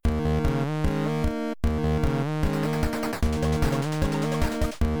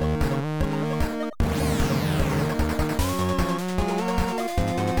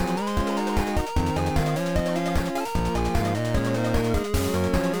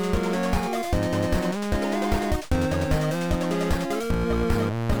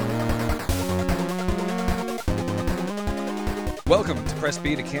Welcome to Press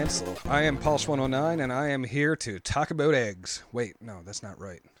B to Cancel. I am Pulse109, and I am here to talk about eggs. Wait, no, that's not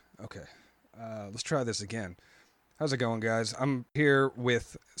right. Okay, let's try this again. How's it going, guys? I'm here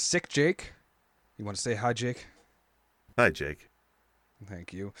with Sick Jake. You want to say hi, Jake? Hi, Jake.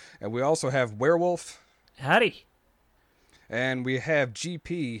 Thank you. And we also have Werewolf. Howdy. And we have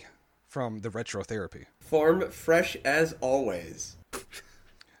GP from the Retro Therapy. Farm fresh as always.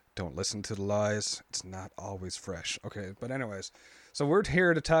 Don't listen to the lies. It's not always fresh. Okay, but anyways. So we're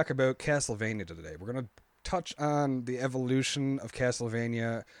here to talk about Castlevania today. We're going to touch on the evolution of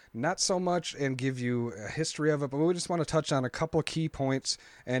Castlevania, not so much and give you a history of it, but we just want to touch on a couple key points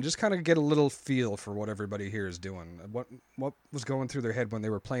and just kind of get a little feel for what everybody here is doing. What was going through their head when they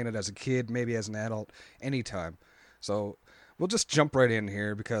were playing it as a kid, maybe as an adult, anytime. So we'll just jump right in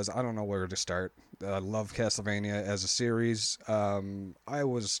here because I don't know where to start. I love Castlevania as a series. I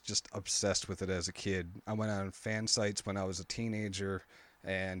was just obsessed with it as a kid. I went on fan sites when I was a teenager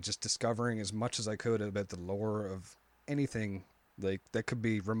and just discovering as much as I could about the lore of anything like that could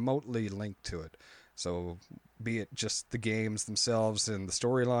be remotely linked to it. So be it just the games themselves and the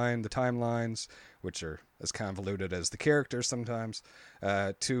storyline, the timelines, which are as convoluted as the characters sometimes,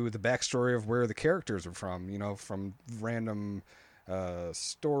 to the backstory of where the characters are from, you know, from random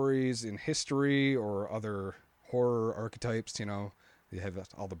stories in history or other horror archetypes, you know. You have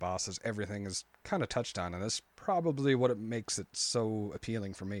all the bosses, everything is kind of touched on, and that's probably what it makes it so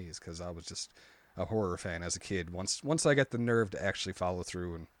appealing for me, is because I was just a horror fan as a kid. Once I got the nerve to actually follow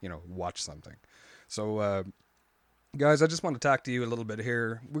through and, you know, watch something. So, guys, I just want to talk to you a little bit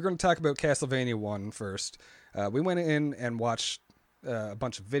here. We're going to talk about Castlevania 1 first. We went in and watched a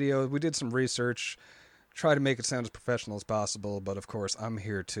bunch of videos. We did some research, try to make it sound as professional as possible, but of course, I'm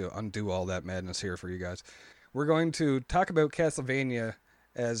here to undo all that madness here for you guys. We're going to talk about Castlevania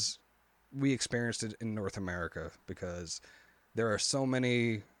as we experienced it in North America, because there are so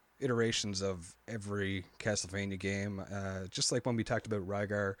many iterations of every Castlevania game. Just like when we talked about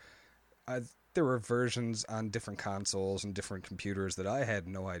Rygar, there were versions on different consoles and different computers that I had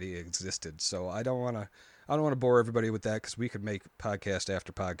no idea existed. So I don't want to bore everybody with that, because we could make podcast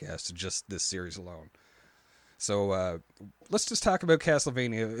after podcast to just this series alone. So let's just talk about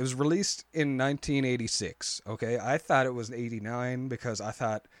Castlevania. It was released in 1986, okay? I thought it was 89 because I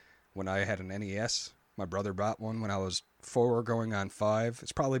thought when I had an NES, my brother bought one when I was 4 going on 5.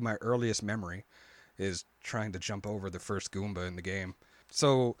 It's probably my earliest memory, is trying to jump over the first Goomba in the game.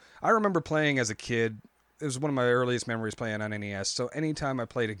 So I remember playing as a kid. It was one of my earliest memories playing on NES. So anytime I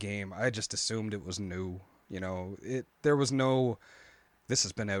played a game, I just assumed it was new. You know, there was no, this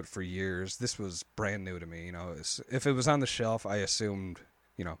has been out for years. This was brand new to me. You know, if it was on the shelf, I assumed,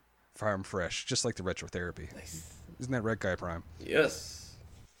 you know, farm fresh, just like the Retro Therapy. Nice. Isn't that right, Guy Prime? Yes.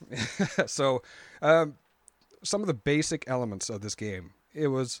 So, some of the basic elements of this game, it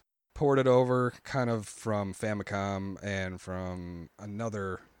was ported over kind of from Famicom and from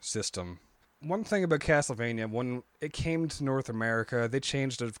another system. One thing about Castlevania, when it came to North America, they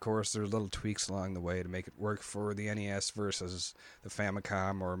changed it, of course. There were little tweaks along the way to make it work for the NES versus the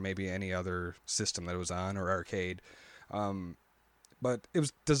Famicom or maybe any other system that it was on, or arcade. But it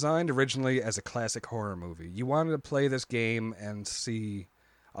was designed originally as a classic horror movie. You wanted to play this game and see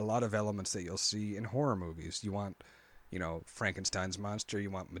a lot of elements that you'll see in horror movies. You want, you know, Frankenstein's monster, you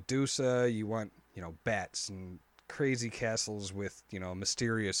want Medusa, you want, you know, bats and crazy castles with, you know,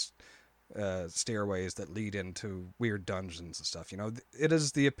 mysterious stairways that lead into weird dungeons and stuff. You know, it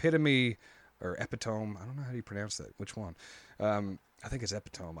is the epitome, or epitome, I don't know how you pronounce that, which one? I think it's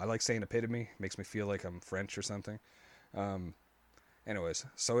epitome. I like saying epitome, makes me feel like I'm French or something. Anyways,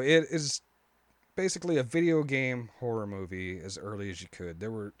 so it is basically a video game horror movie as early as you could.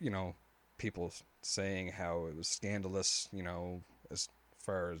 There were, you know, people saying how it was scandalous, you know, as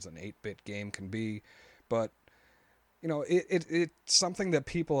far as an 8-bit game can be, but, you know, it's something that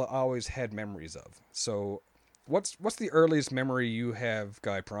people always had memories of. So what's the earliest memory you have,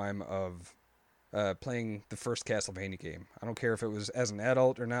 Guy Prime, of playing the first Castlevania game? I don't care if it was as an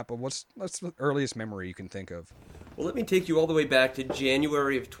adult or not, but what's the earliest memory you can think of? Well, let me take you all the way back to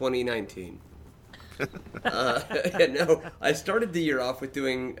January of 2019. No, I started the year off with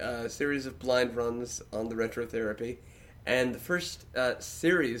doing a series of blind runs on the Retro Therapy, and the first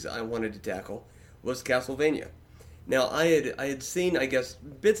series I wanted to tackle was Castlevania. Now, I had seen, I guess,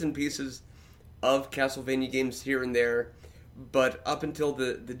 bits and pieces of Castlevania games here and there, but up until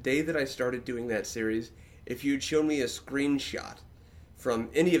the day that I started doing that series, if you'd shown me a screenshot from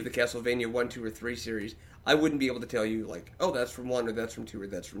any of the Castlevania 1, 2, or 3 series, I wouldn't be able to tell you, like, oh, that's from 1, or that's from 2, or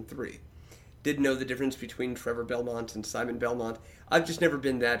that's from 3. Didn't know the difference between Trevor Belmont and Simon Belmont. I've just never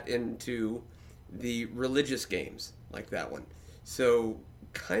been that into the religious games like that one. So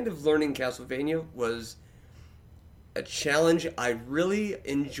kind of learning Castlevania was a challenge. I really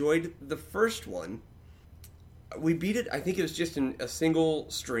enjoyed the first one. We beat it, I think it was just in a single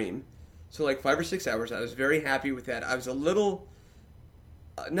stream. So like 5 or 6 hours. I was very happy with that. I was a little,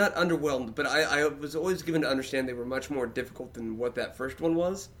 not underwhelmed, but I was always given to understand they were much more difficult than what that first one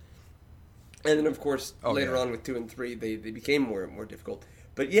was. And then, of course, later on with 2 and 3, they became more difficult.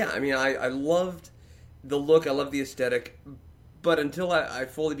 But yeah, I mean, I loved the look, I loved the aesthetic, but until I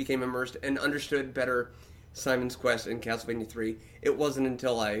fully became immersed and understood better Simon's Quest and Castlevania 3, it wasn't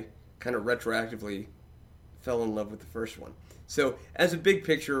until I kind of retroactively fell in love with the first one. So, as a big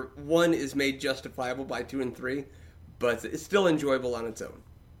picture, 1 is made justifiable by 2 and 3, but it's still enjoyable on its own.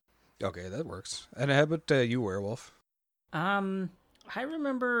 Okay, that works. And how about you, Werewolf? I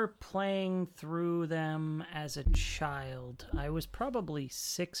remember playing through them as a child. I was probably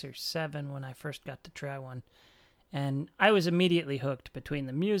 6 or 7 when I first got to try one. And I was immediately hooked between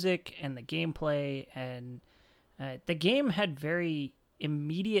the music and the gameplay. And the game had very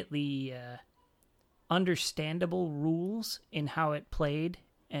immediately understandable rules in how it played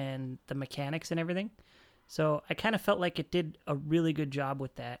and the mechanics and everything. So I kind of felt like it did a really good job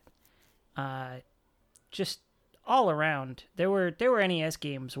with that. Just all around, there were NES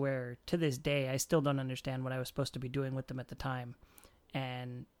games where to this day I still don't understand what I was supposed to be doing with them at the time,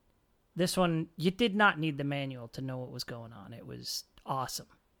 and this one you did not need the manual to know what was going on. It was awesome.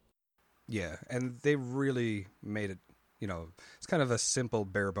 Yeah, and they really made it. It's kind of a simple,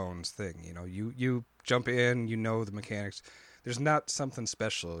 bare bones thing. You jump in, the mechanics. There's not something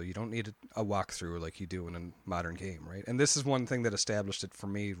special. You don't need a walkthrough like you do in a modern game, right? And this is one thing that established it for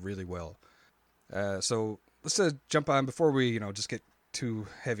me really well. So let's jump on before we, just get too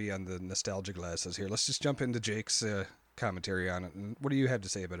heavy on the nostalgia glasses here. Let's just jump into Jake's commentary on it. And what do you have to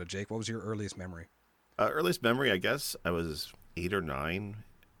say about it, Jake? What was your earliest memory? Earliest memory, I guess I was 8 or 9.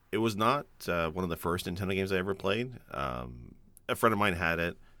 It was not one of the first Nintendo games I ever played. A friend of mine had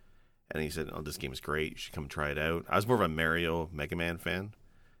it, and he said, "Oh, this game is great. You should come try it out." I was more of a Mario Mega Man fan,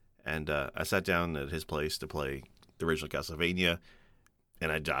 and I sat down at his place to play the original Castlevania, and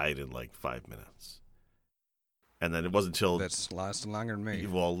I died in like 5 minutes. And then it wasn't until... That's lasting longer than me.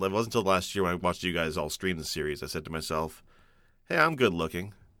 Well, it wasn't until last year when I watched you guys all stream the series, I said to myself, "Hey, I'm good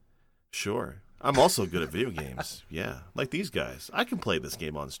looking. Sure. I'm also good at video games. Yeah, like these guys. I can play this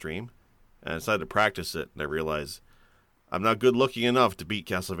game on stream." And I decided to practice it, and I realized I'm not good looking enough to beat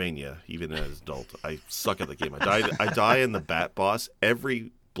Castlevania, even as an adult. I suck at the game. I die in the Bat boss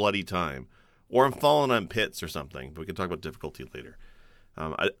every bloody time. Or I'm falling on pits or something, but we can talk about difficulty later.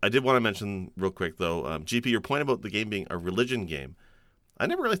 I did want to mention real quick, though, GP, your point about the game being a religion game. I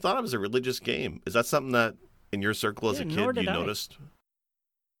never really thought it was a religious game. Is that something that in your circle as a kid you noticed?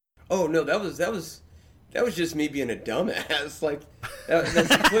 Oh no, that was just me being a dumbass. Like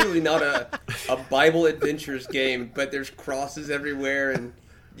that's clearly not a Bible adventures game, but there's crosses everywhere and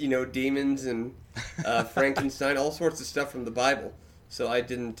demons and Frankenstein, all sorts of stuff from the Bible. So I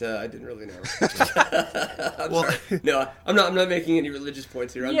didn't really know. No, I'm not making any religious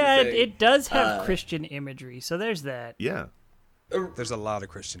points here. I'm just saying, it does have Christian imagery, so there's that. Yeah. There's a lot of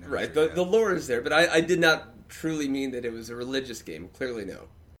Christian imagery. Right, the lore is there, but I did not truly mean that it was a religious game. Clearly, no.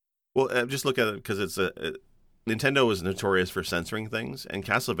 Well, just look at it because Nintendo is notorious for censoring things, and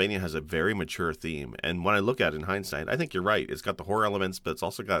Castlevania has a very mature theme. And when I look at it in hindsight, I think you're right. It's got the horror elements, but it's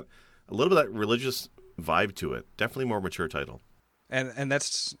also got a little bit of that religious vibe to it. Definitely more mature title. And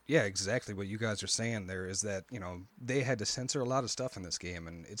that's, exactly what you guys are saying there is that, they had to censor a lot of stuff in this game,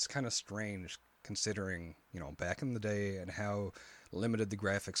 and it's kind of strange considering, back in the day and how limited the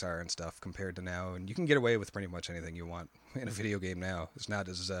graphics are and stuff compared to now. And you can get away with pretty much anything you want in a video game now. It's not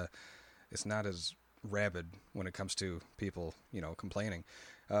as rabid when it comes to people, complaining.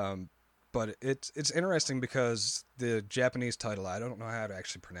 But it's interesting because the Japanese title, I don't know how to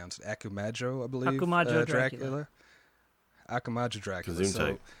actually pronounce it, Akumajo, I believe. Akumajo Dracula. Akumajo Dracula. Gesundheit.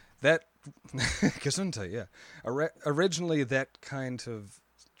 So that Gesundheit, yeah. Originally, that kind of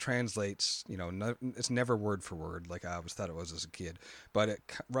translates. It's never word for word like I always thought it was as a kid, but it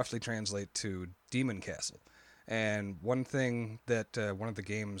roughly translates to Demon Castle. And one thing that one of the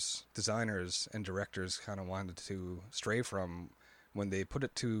game's designers and directors kind of wanted to stray from when they put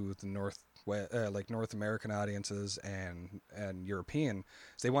it to the North American audiences and European,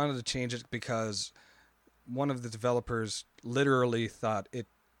 is they wanted to change it because one of the developers literally thought it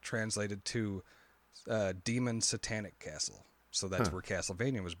translated to Demon Satanic Castle. So that's where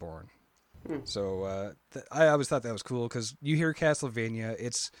Castlevania was born. So I always thought that was cool because you hear Castlevania,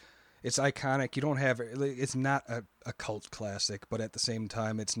 it's iconic. You don't have it's not a cult classic, but at the same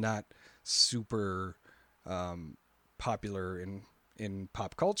time, it's not super popular in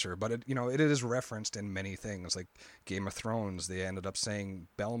pop culture, but it is referenced in many things, like Game of Thrones. They ended up saying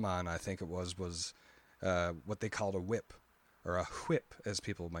Belmont, I think it was what they called a whip, or a whip, as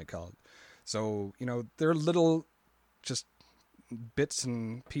people might call it. So, there are little just bits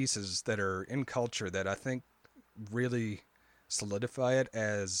and pieces that are in culture that I think really solidify it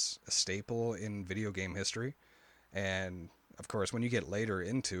as a staple in video game history. And of course, when you get later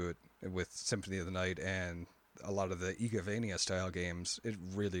into it with Symphony of the Night and a lot of the Igavania style games, it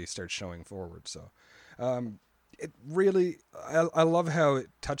really starts showing forward. So it really, I love how it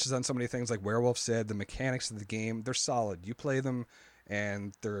touches on so many things. Like Werewolf said, the mechanics of the game, they're solid. You play them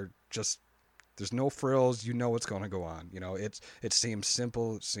and they're just, there's no frills. You know what's going to go on. It seems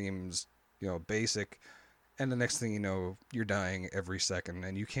simple. It seems, basic. And the next thing you know, you're dying every second,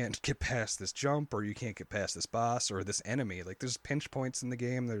 and you can't get past this jump, or you can't get past this boss or this enemy. Like, there's pinch points in the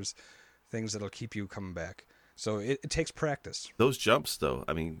game. There's things that'll keep you coming back. So it takes practice. Those jumps, though,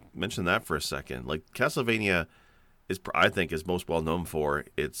 mention that for a second. Like, Castlevania I think, is most well known for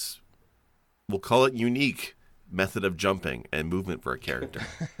its, we'll call it, unique method of jumping and movement for a character.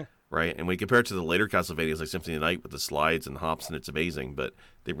 Right? And when you compare it to the later Castlevanias like Symphony of the Night with the slides and hops, and it's amazing. But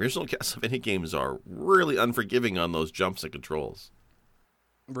the original Castlevania games are really unforgiving on those jumps and controls.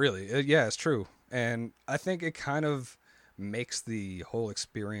 Really? Yeah, it's true. And I think it kind of makes the whole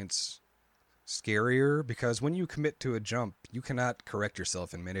experience scarier, because when you commit to a jump, you cannot correct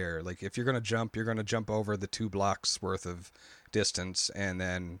yourself in midair. Like, if you're going to jump over the 2 blocks worth of distance, and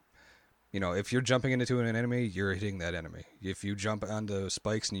then if you're jumping into an enemy, you're hitting that enemy. If you jump onto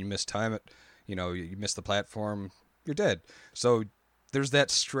spikes and you mistime it, you miss the platform, you're dead. So there's that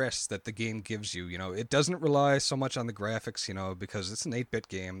stress that the game gives you. It doesn't rely so much on the graphics, because it's an 8-bit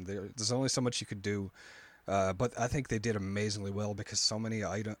game. There's only so much you could do. But I think they did amazingly well, because so many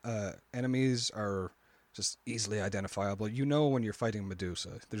enemies are just easily identifiable. When you're fighting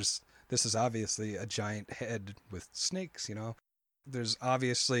Medusa, this is obviously a giant head with snakes, There's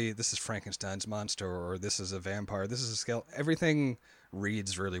obviously, this is Frankenstein's monster, or this is a vampire, this is a skeleton. Everything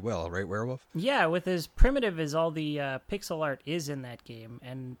reads really well, right, Werewolf? Yeah, with as primitive as all the pixel art is in that game,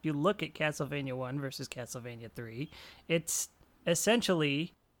 and you look at Castlevania 1 versus Castlevania 3, it's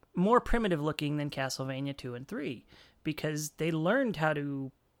essentially more primitive looking than Castlevania 2 and 3, because they learned how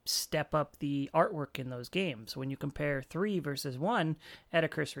to step up the artwork in those games. When you compare 3 versus 1, at a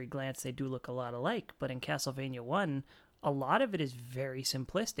cursory glance, they do look a lot alike, but in Castlevania 1, a lot of it is very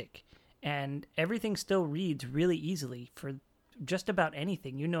simplistic, and everything still reads really easily for just about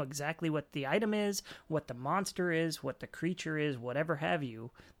anything. You know exactly what the item is, what the monster is, what the creature is, whatever have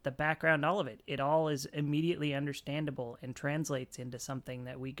you, the background, all of it. It all is immediately understandable and translates into something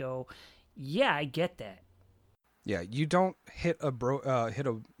that we go, yeah, I get that. Yeah, you don't hit a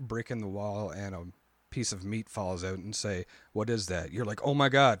brick in the wall and a piece of meat falls out and say, what is that? You're like, oh my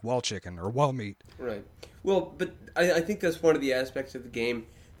god, wall chicken or wall meat. Right. Well, but I think that's one of the aspects of the game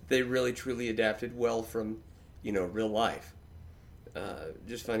that they really truly adapted well from, real life.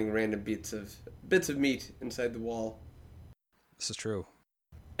 Just finding random bits of meat inside the wall. This is true.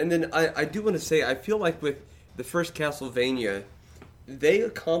 And then I do want to say, I feel like with the first Castlevania, they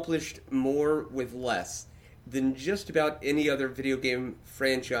accomplished more with less than just about any other video game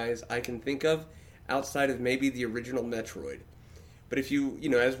franchise I can think of, outside of maybe the original Metroid. But if you,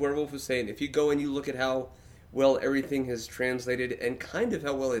 as Werewolf was saying, if you go and you look at how well everything has translated and kind of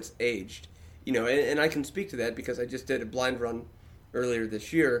how well it's aged, and I can speak to that because I just did a blind run earlier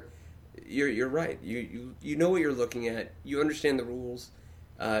this year. You're right. You know what you're looking at. You understand the rules.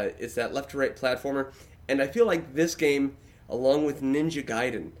 It's that left to right platformer, and I feel like this game, along with Ninja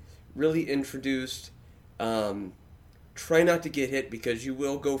Gaiden, really introduced try not to get hit because you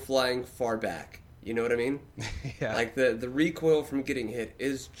will go flying far back. You know what I mean? Yeah. Like the recoil from getting hit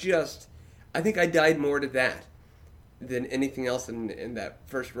is just, I think I died more to that than anything else in that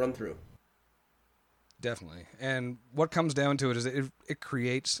first run through. Definitely. And what comes down to it is it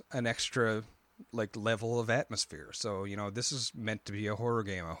creates an extra level of atmosphere. So, this is meant to be a horror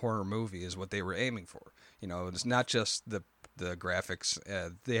game, a horror movie is what they were aiming for. It's not just the graphics.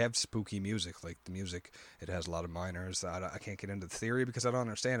 They have spooky music. Like the music, it has a lot of minors. I can't get into the theory because I don't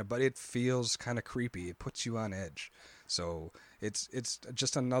understand it, but it feels kind of creepy. It puts you on edge. So it's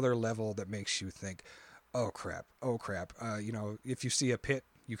just another level that makes you think, oh crap. If you see a pit,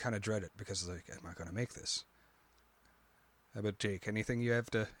 you kind of dread it because am I going to make this? How about Jake? Anything you have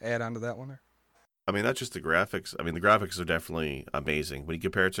to add on to that one? Not just the graphics. The graphics are definitely amazing. When you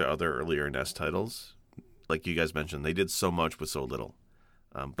compare it to other earlier NES titles, like you guys mentioned, they did so much with so little.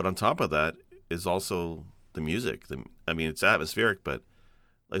 But on top of that is also the music. It's atmospheric, but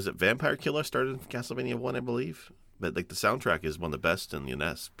is it Vampire Killer started in Castlevania 1, I believe? But like the soundtrack is one of the best in the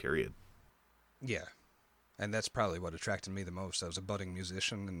NES. Period. Yeah, and that's probably what attracted me the most. I was a budding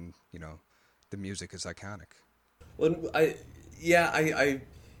musician, and the music is iconic. Well, I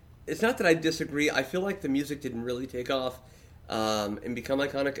it's not that I disagree. I feel like the music didn't really take off and become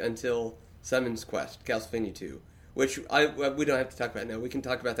iconic until Simon's Quest, Castlevania 2, which we don't have to talk about now. We can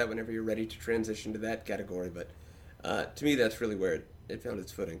talk about that whenever you're ready to transition to that category. But to me, that's really where it found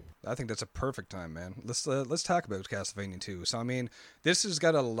its footing. I think that's a perfect time, man. Let's talk about Castlevania 2. So, I mean, this has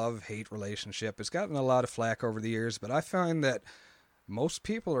got a love-hate relationship. It's gotten a lot of flack over the years, but I find that most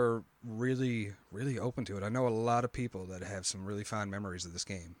people are really, really open to it. I know a lot of people that have some really fond memories of this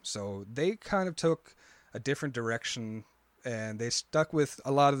game. So they kind of took a different direction, and they stuck with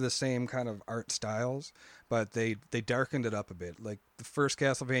a lot of the same kind of art styles, but they darkened it up a bit. Like, the first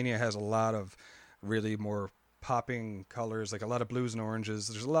Castlevania has a lot of really more popping colors, like a lot of blues and oranges.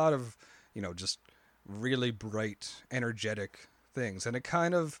 There's a lot of, just really bright, energetic things. And it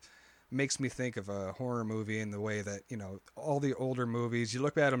kind of makes me think of a horror movie in the way that, all the older movies, you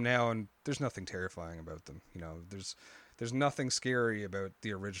look at them now and there's nothing terrifying about them. There's nothing scary about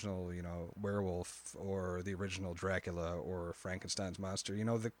the original, werewolf or the original Dracula or Frankenstein's monster.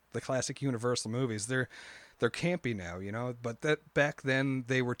 The classic Universal movies, they're campy now, but that back then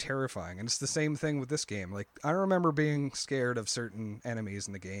they were terrifying. And it's the same thing with this game. Like, I remember being scared of certain enemies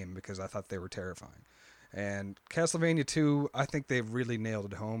in the game because I thought they were terrifying. And Castlevania 2, I think they've really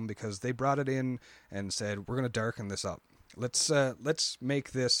nailed it home because they brought it in and said, we're going to darken this up. Let's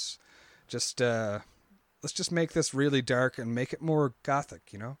make this let's just make this really dark and make it more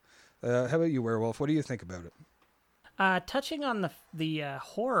gothic, How about you, Werewolf? What do you think about it? Touching on the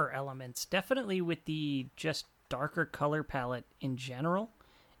horror elements, definitely with the just darker color palette in general,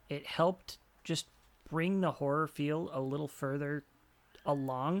 it helped just bring the horror feel a little further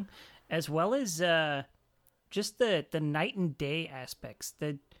along, as well as just the night and day aspects.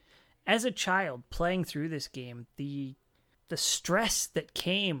 As a child playing through this game, the stress that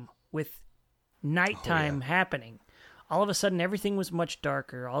came with nighttime happening. All of a sudden, everything was much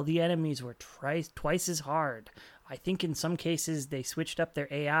darker. All the enemies were twice as hard. I think in some cases they switched up their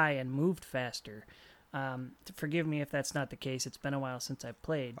AI and moved faster. Forgive me if that's not the case. It's been a while since I've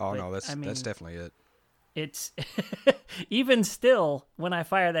played. Oh, no, that's definitely it. It's even still, when I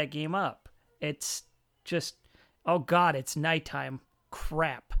fire that game up, it's just, oh God, it's nighttime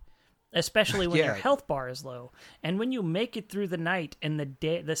crap. Especially when your health bar is low. And when you make it through the night and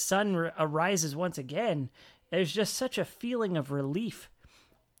the sun arises once again, there's just such a feeling of relief.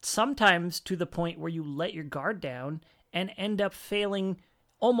 Sometimes to the point where you let your guard down and end up failing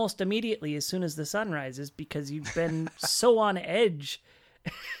almost immediately as soon as the sun rises because you've been so on edge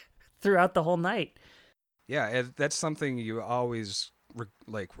throughout the whole night. Yeah, that's something you always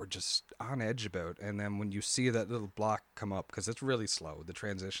we're just on edge about. And then when you see that little block come up, because it's really slow, the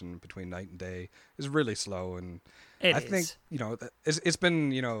transition between night and day is really slow. And I think it's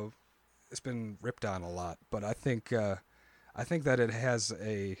been ripped on a lot, but I think that it has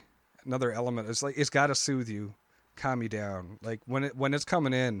another element. It's like it's got to soothe you, calm you down. Like when it's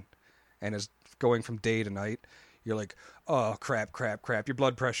coming in and it's going from day to night, you're like, oh, crap. Your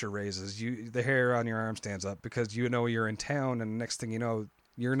blood pressure raises. The hair on your arm stands up because you're in town, and the next thing you know,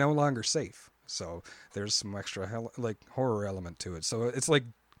 you're no longer safe. So there's some extra horror element to it. So it's like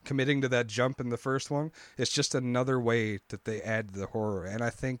committing to that jump in the first one. It's just another way that they add the horror, and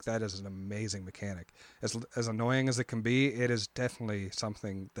I think that is an amazing mechanic. As annoying as it can be, it is definitely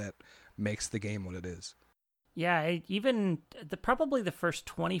something that makes the game what it is. Yeah, probably the first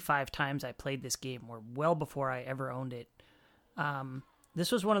 25 times I played this game were well before I ever owned it. This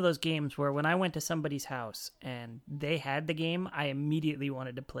was one of those games where when I went to somebody's house and they had the game, I immediately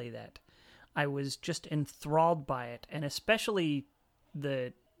wanted to play that. I was just enthralled by it, and especially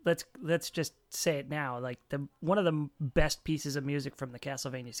let's just say it now, like one of the best pieces of music from the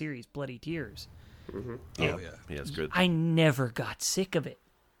Castlevania series, Bloody Tears. Mm-hmm. Yeah, it's good. I never got sick of it.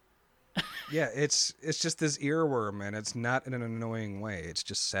 Yeah, it's just this earworm, and it's not in an annoying way. It's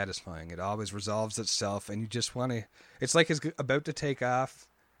just satisfying. It always resolves itself, and you just want to... It's like it's about to take off,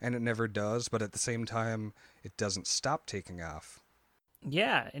 and it never does, but at the same time, it doesn't stop taking off.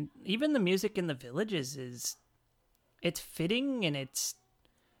 Yeah, and even the music in the villages it's fitting, and it's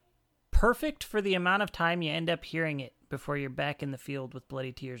perfect for the amount of time you end up hearing it before you're back in the field with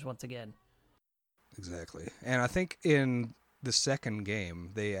Bloody Tears once again. Exactly. And I think in the second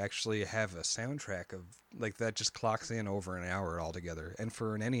game, they actually have a soundtrack of that just clocks in over an hour altogether. And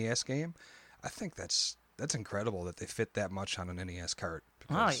for an NES game, I think that's incredible that they fit that much on an NES cart.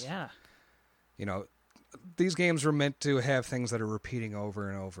 Because, oh yeah. These games were meant to have things that are repeating over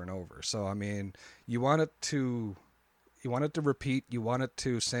and over and over. So I mean, you want it to it to repeat, you want it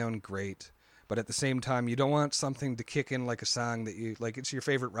to sound great, but at the same time, you don't want something to kick in like a song that you like. It's your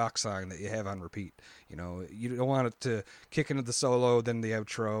favorite rock song that you have on repeat. You know, you don't want it to kick into the solo, then the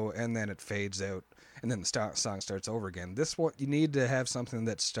outro, and then it fades out, and then the song starts over again. You need to have something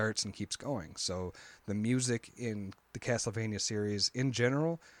that starts and keeps going. So the music in the Castlevania series in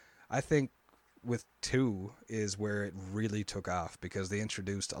general, I think with 2 is where it really took off, because they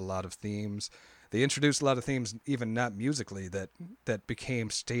introduced a lot of themes. They introduced a lot of themes, even not musically, that became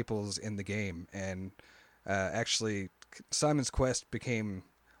staples in the game. And actually, Simon's Quest became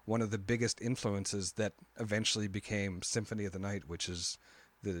one of the biggest influences that eventually became Symphony of the Night, which is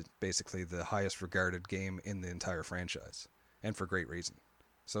basically the highest regarded game in the entire franchise, and for great reason.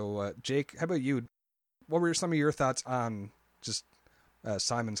 So, Jake, how about you? What were some of your thoughts on just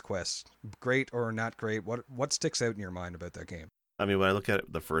Simon's Quest? Great or not great? What sticks out in your mind about that game? I mean, when I look at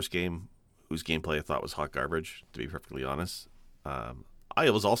it, the first game, whose gameplay I thought was hot garbage, to be perfectly honest, I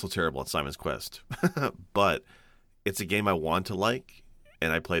was also terrible at Simon's Quest. But it's a game I want to like,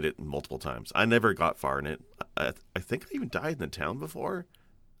 and I played it multiple times. I never got far in it. I think I even died in the town before.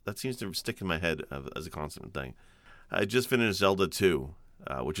 That seems to stick in my head as a constant thing. I just finished Zelda 2,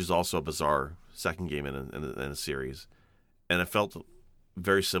 which is also a bizarre second game in a series. And I felt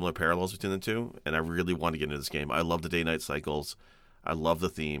very similar parallels between the two, and I really want to get into this game. I love the day-night cycles. I love the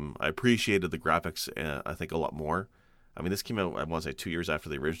theme. I appreciated the graphics, I think, a lot more. I mean, this came out, I want to say, 2 years after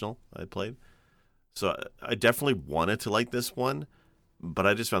the original I played. So I definitely wanted to like this one, but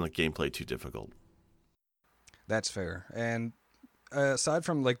I just found the gameplay too difficult. That's fair. And aside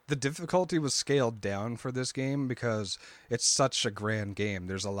from, like, the difficulty was scaled down for this game because it's such a grand game.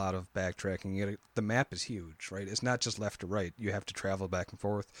 There's a lot of backtracking. The map is huge, right? It's not just left to right. You have to travel back and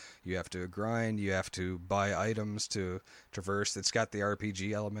forth. You have to grind. You have to buy items to traverse. It's got the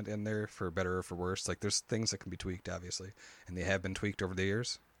RPG element in there, for better or for worse. Like, there's things that can be tweaked, obviously, and they have been tweaked over the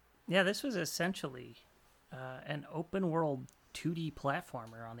years. Yeah, this was essentially an open-world 2D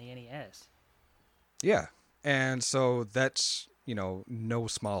platformer on the NES. Yeah, and so that's, you know, no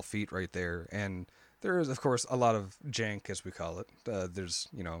small feat right there. And there is, of course, a lot of jank, as we call it. There's,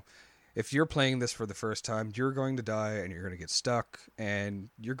 you know, if you're playing this for the first time, you're going to die and you're going to get stuck and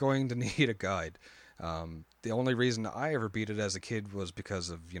you're going to need a guide. The only reason I ever beat it as a kid was because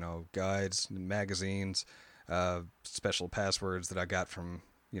of, you know, guides, magazines, special passwords that I got from,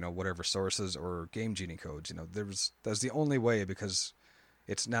 you know, whatever sources, or Game Genie codes. You know, that's the only way, because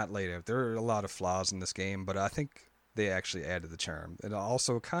it's not laid out. There are a lot of flaws in this game, but I think they actually added the charm. It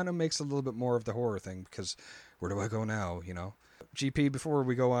also kind of makes a little bit more of the horror thing, because where do I go now, you know? GP, before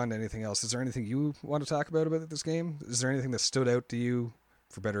we go on to anything else, is there anything you want to talk about this game? Is there anything that stood out to you,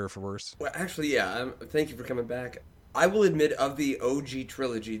 for better or for worse? Well, actually, yeah. Thank you for coming back. I will admit, of the OG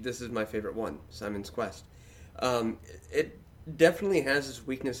trilogy, this is my favorite one, Simon's Quest. It definitely has its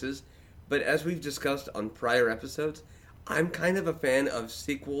weaknesses, but as we've discussed on prior episodes, I'm kind of a fan of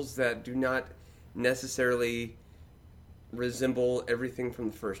sequels that do not necessarily resemble everything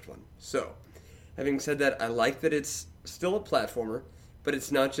from the first one. So, having said that, I like that it's still a platformer, but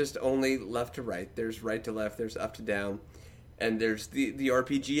it's not just only left to right. There's right to left, there's up to down, and there's the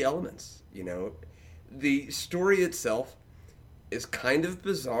RPG elements, you know. The story itself is kind of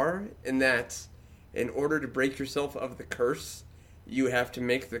bizarre in that in order to break yourself of the curse, you have to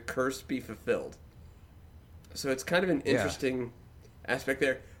make the curse be fulfilled. So it's kind of an interesting aspect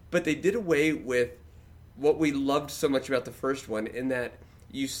there. But they did away with what we loved so much about the first one, in that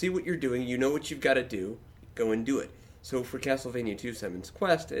you see what you're doing, you know what you've got to do, go and do it. So for Castlevania 2 Simon's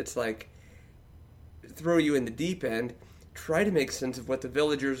Quest, it's like throw you in the deep end, try to make sense of what the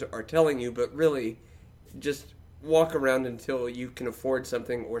villagers are telling you, but really just walk around until you can afford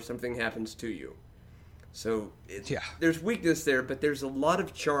something or something happens to you. So there's weakness there, but there's a lot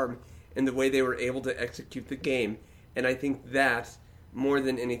of charm in the way they were able to execute the game, and I think that, more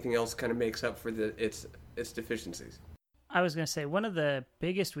than anything else, kind of makes up for its deficiencies. I was going to say, one of the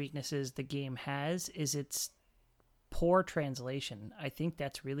biggest weaknesses the game has is its poor translation. I think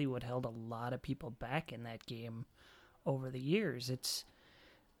that's really what held a lot of people back in that game over the years. It's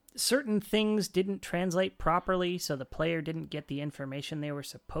certain things didn't translate properly, so the player didn't get the information they were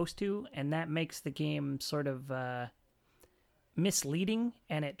supposed to, and that makes the game sort of misleading,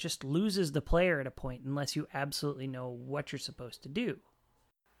 and it just loses the player at a point unless you absolutely know what you're supposed to do.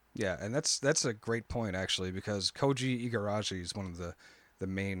 Yeah, and that's a great point, actually, because Koji Igarashi is one of the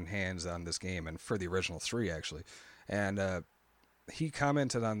main hands on this game, and for the original 3, actually. And he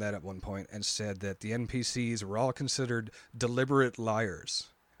commented on that at one point and said that the NPCs were all considered deliberate liars.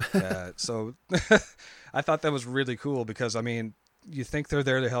 So I thought that was really cool, because, I mean, you think they're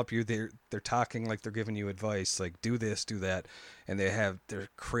there to help you. They're talking like they're giving you advice, like do this, do that, and they're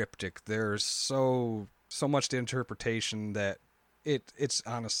cryptic. There's so much to interpretation that it's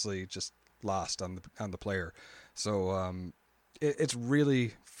honestly just lost on the player. So it's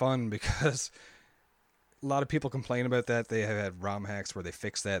really fun because a lot of people complain about that. They have had ROM hacks where they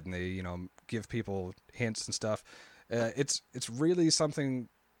fix that and they give people hints and stuff. It's really something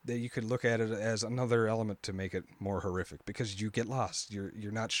that you could look at it as another element to make it more horrific because you get lost.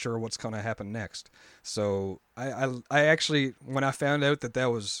 You're not sure what's going to happen next. So I actually, when I found out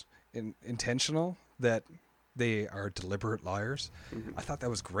that was intentional, that they are deliberate liars, I thought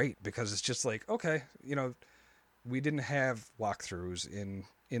that was great because it's just like, okay, we didn't have walkthroughs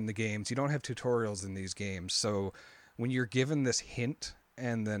in the games. You don't have tutorials in these games. So when you're given this hint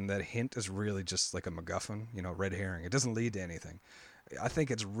and then that hint is really just like a MacGuffin, red herring, it doesn't lead to anything. I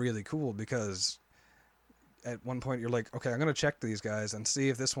think it's really cool because at one point you're like, okay, I'm going to check these guys and see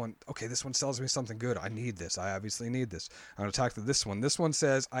if this one sells me something good. I need this. I obviously need this. I'm going to talk to this one. This one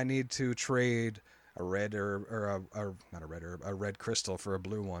says I need to trade a red or a red crystal for a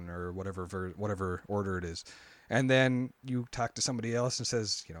blue one or whatever order it is. And then you talk to somebody else and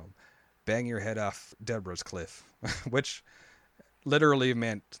says, bang your head off Deborah's cliff, which literally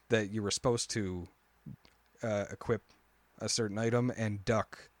meant that you were supposed to equip a certain item and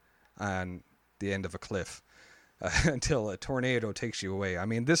duck on the end of a cliff until a tornado takes you away. I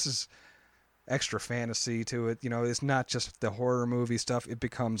mean, this is extra fantasy to it. It's not just the horror movie stuff. It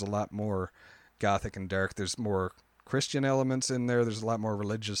becomes a lot more gothic and dark. There's more Christian elements in there. There's a lot more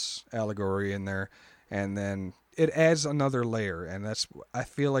religious allegory in there. And then it adds another layer. And I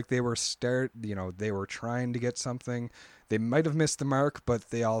feel like they were trying to get something. They might have missed the mark,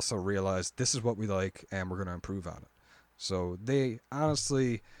 but they also realized this is what we like and we're going to improve on it. So they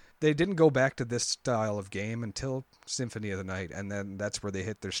didn't go back to this style of game until Symphony of the Night, and then that's where they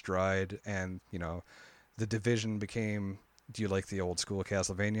hit their stride, and, the division became, do you like the old school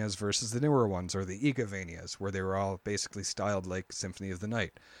Castlevanias versus the newer ones, or the Igavanias, where they were all basically styled like Symphony of the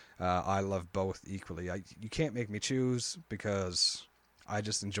Night. I love both equally. You can't make me choose because I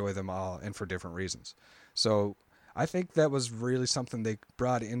just enjoy them all, and for different reasons. So I think that was really something they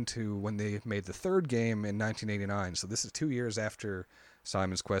brought into when they made the third game in 1989. So this is 2 years after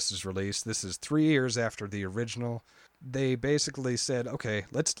Simon's Quest is released. This is 3 years after the original. They basically said, okay,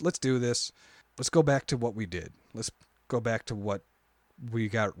 let's do this. Let's go back to what we did. Let's go back to what we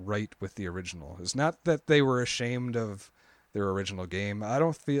got right with the original. It's not that they were ashamed of their original game. I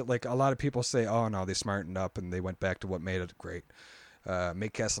don't feel like a lot of people say, oh no, they smartened up and they went back to what made it great.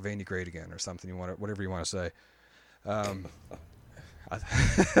 Make Castlevania great again or something. Whatever you want to say. I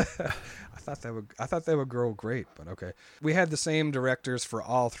thought that would grow great, but okay. We had the same directors for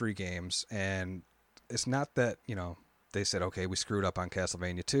all three games, and it's not that they said, okay, we screwed up on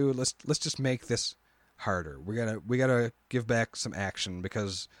Castlevania 2. Let's just make this harder. We gotta give back some action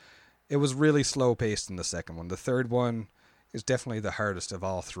because it was really slow paced in the second one. The third one is definitely the hardest of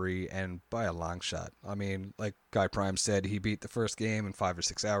all three, and by a long shot. I mean, like Guy Prime said, he beat the first game in 5 or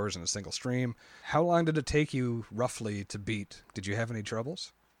 6 hours in a single stream. How long did it take you, roughly, to beat? Did you have any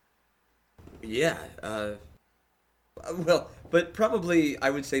troubles? Yeah, well, but probably I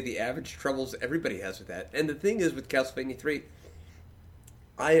would say the average troubles everybody has with that. And the thing is with Castlevania 3,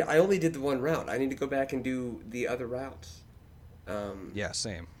 I only did the one route. I need to go back and do the other routes. Yeah,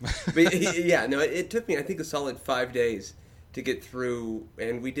 same. But yeah, no, it took me, I think, a solid 5 days to get through,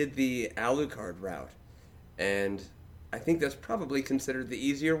 and we did the Alucard route, and I think that's probably considered the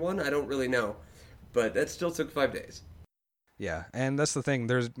easier one. I don't really know, but that still took 5 days. Yeah, and that's the thing.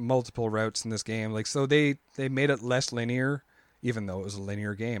 There's multiple routes in this game. Like, so they made it less linear, even though it was a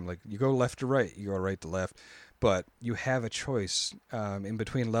linear game. Like, you go left to right, you go right to left, but you have a choice. In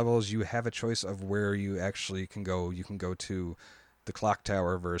between levels, you have a choice of where you actually can go. You can go to the clock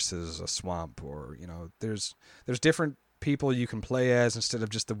tower versus a swamp, or there's different people you can play as instead of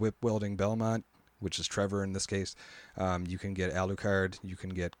just the whip-wielding Belmont, which is Trevor in this case. You can get Alucard, you can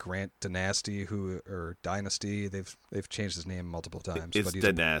get Grant Dynasty, or Dynasty. They've changed his name multiple times. It's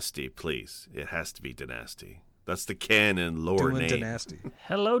Dynasty, please. It has to be Dynasty. That's the canon lore name. Dynasty.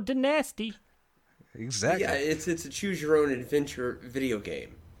 Hello, Dynasty. Exactly. Yeah, it's a choose-your-own-adventure video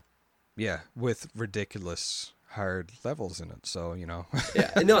game. Yeah, with ridiculous hard levels in it, so, Yeah,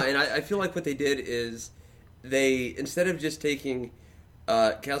 no, and I feel like what they did is they, instead of just taking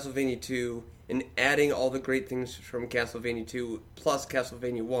Castlevania 2 and adding all the great things from Castlevania 2 plus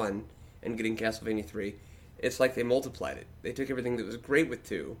Castlevania 1 and getting Castlevania 3, it's like they multiplied it. They took everything that was great with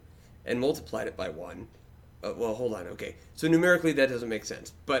 2 and multiplied it by 1. Well, hold on, okay. So numerically that doesn't make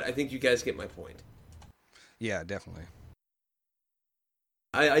sense, but I think you guys get my point. Yeah, definitely.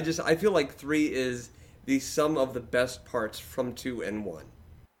 I feel like 3 is the sum of the best parts from 2 and 1.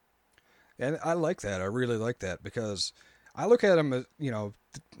 And I like that. I really like that because I look at them as,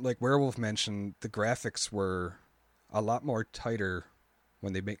 like Werewolf mentioned, the graphics were a lot more tighter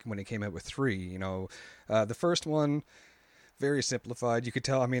when it came out with 3. The first one, very simplified. You could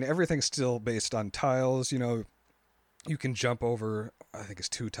tell. I mean, everything's still based on tiles. You can jump over, I think it's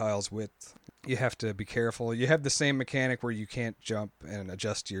 2 tiles width. You have to be careful. You have the same mechanic where you can't jump and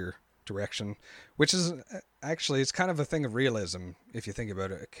adjust your direction, which is actually, it's kind of a thing of realism if you think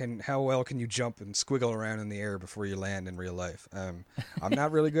about it. How well can you jump and squiggle around in the air before you land in real life? I'm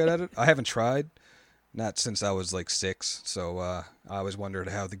not really good at it. I haven't tried, not since I was like 6, so I always wondered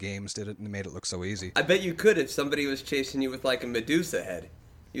how the games did it and made it look so easy. I bet you could if somebody was chasing you with like a Medusa head.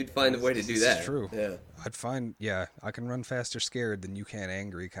 You'd find a way to do that. It's true. Yeah. I can run faster scared than you can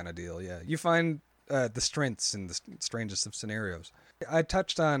angry kind of deal. Yeah. You find the strengths in the strangest of scenarios. I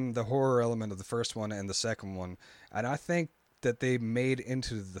touched on the horror element of the first one and the second one, and I think that they made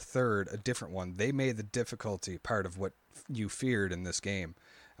into the third a different one. They made the difficulty part of what you feared in this game.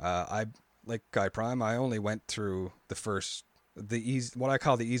 Like Guy Prime, I only went through what I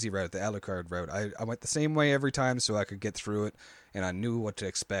call the easy route, the Alucard route. I went the same way every time so I could get through it, and I knew what to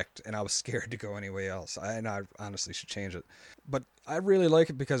expect, and I was scared to go anywhere else. And I honestly should change it. But I really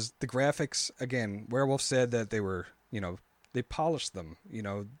like it because the graphics, again, Werewolf said that they were, they polished them.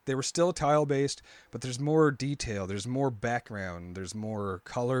 They were still tile-based, but there's more detail, there's more background, there's more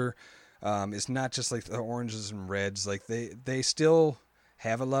color. It's not just like the oranges and reds. Like they still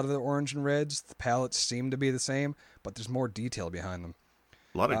have a lot of the orange and reds. The palettes seem to be the same, but there's more detail behind them.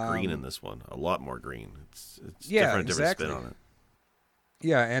 A lot of green in this one. A lot more green. It's yeah, different spin on it.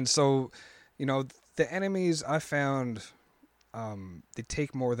 Yeah, and so, the enemies I found, they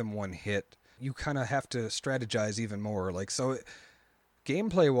take more than one hit. You kind of have to strategize even more.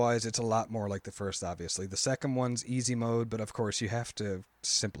 Gameplay-wise, it's a lot more like the first, obviously. The second one's easy mode, but of course you have to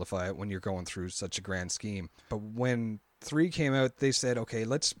simplify it when you're going through such a grand scheme. But when 3 came out, they said, okay,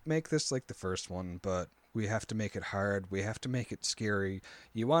 let's make this like the first one, but we have to make it hard. We have to make it scary.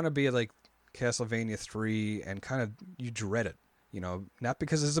 You want to be like Castlevania 3 and kind of, you dread it. Not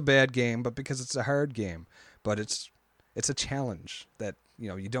because it's a bad game, but because it's a hard game. But it's a challenge that,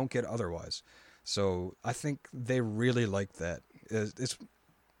 you don't get otherwise. So I think they really like that. It's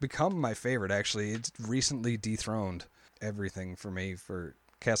become my favorite, actually. It's recently dethroned everything for me. For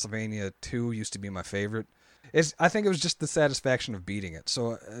Castlevania 2 used to be my favorite. I think it was just the satisfaction of beating it.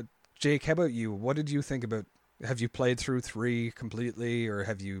 So, Jake, how about you? What did you think about? Have you played through 3 completely, or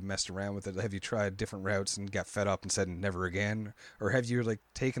have you messed around with it? Have you tried different routes and got fed up and said never again? Or have you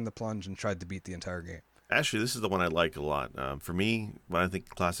taken the plunge and tried to beat the entire game? Actually, this is the one I like a lot. For me, when I think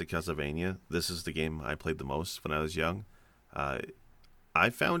classic Castlevania, this is the game I played the most when I was young. I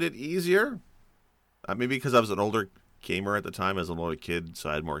found it easier. Maybe because I was an older gamer at the time, as an older kid, so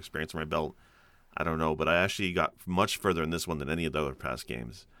I had more experience on my belt. I don't know, but I actually got much further in this one than any of the other past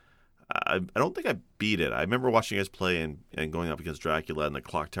games. I don't think I beat it. I remember watching you guys play and going up against Dracula and the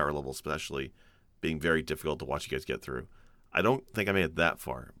clock tower level especially being very difficult to watch you guys get through. I don't think I made it that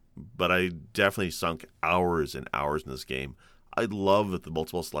far, but I definitely sunk hours and hours in this game. I love the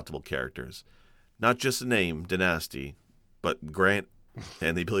multiple selectable characters. Not just the name, Dynasty, but Grant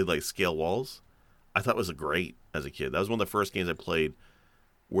and the ability to scale walls. I thought was great as a kid. That was one of the first games I played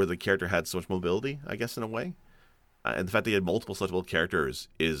where the character had so much mobility, I guess, in a way. And the fact that he had multiple selectable characters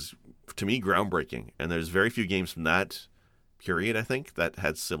is, to me, groundbreaking. And there's very few games from that period, I think, that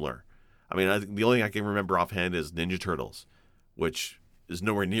had similar. I mean, I think the only thing I can remember offhand is Ninja Turtles, which is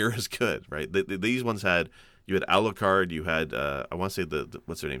nowhere near as good, right? These ones you had Alucard, you had, I want to say, the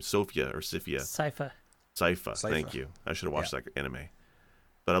what's her name? Sophia or Sifia? Sypha, thank you. I should have watched that anime.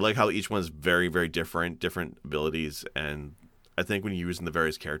 But I like how each one is very, very different abilities. And I think when you're using the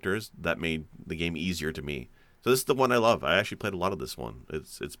various characters, that made the game easier to me. So this is the one I love. I actually played a lot of this one.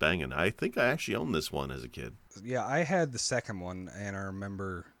 It's banging. I think I actually owned this one as a kid. Yeah, I had the second one, and I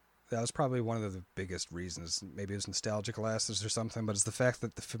remember that was probably one of the biggest reasons. Maybe it was nostalgia glasses or something, but it's the fact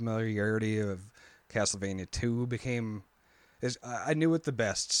that the familiarity of Castlevania 2 became... I knew it the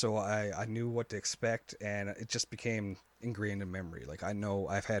best, so I knew what to expect, and it just became ingrained in memory. I know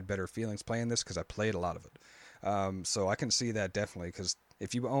I've had better feelings playing this because I played a lot of it. So I can see that definitely, because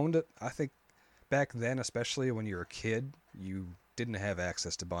if you owned it, I think back then, especially when you were a kid, you didn't have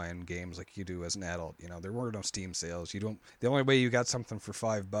access to buying games like you do as an adult. There were no Steam sales. The only way you got something for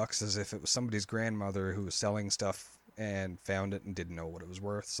 $5 is if it was somebody's grandmother who was selling stuff and found it and didn't know what it was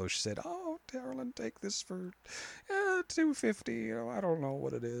worth. So she said, "Oh, Darylin, take this for $2.50. I don't know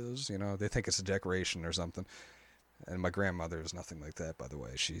what it is. They think it's a decoration or something." And my grandmother is nothing like that, by the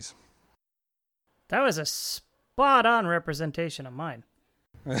way. That was a spot-on representation of mine.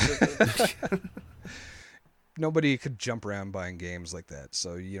 Nobody could jump around buying games like that.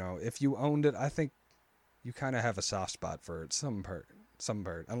 So, if you owned it, I think you kind of have a soft spot for it, some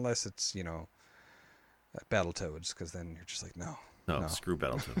part, unless it's, Battletoads, because then you're just like, no. Screw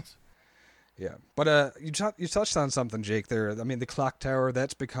Battletoads. Yeah, but you touched on something, Jake, there. I mean, the clock tower,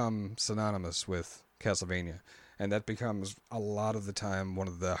 that's become synonymous with Castlevania, and that becomes a lot of the time one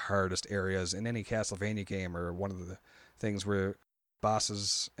of the hardest areas in any Castlevania game, or one of the things where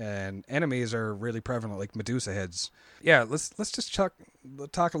bosses and enemies are really prevalent, like Medusa heads. Yeah, let's just talk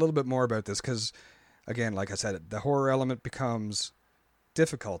a little bit more about this, because, again, like I said, the horror element becomes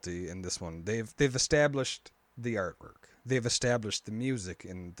difficulty in this one. They've established the artwork. They've established the music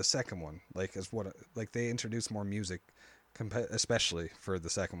in the second one, like they introduce more music, especially for the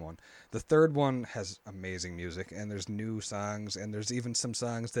second one. The third one has amazing music, and there's new songs, and there's even some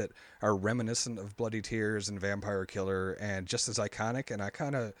songs that are reminiscent of Bloody Tears and Vampire Killer, and just as iconic. And I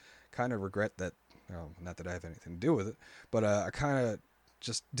kind of regret that. Not that I have anything to do with it, but I kind of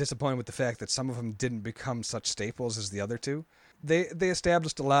just disappointed with the fact that some of them didn't become such staples as the other two. They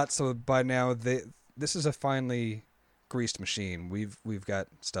established a lot, so by now this is a finely greased machine. We've got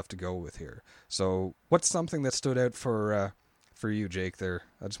stuff to go with here. So what's something that stood out for you, Jake, there?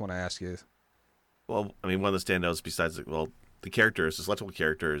 I just want to ask you. Well, I mean, one of the standouts besides the characters, the selectable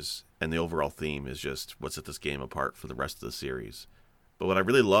characters, and the overall theme is just what set this game apart for the rest of the series. But what I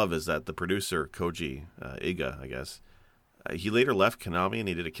really love is that the producer, Koji Iga, I guess, he later left Konami and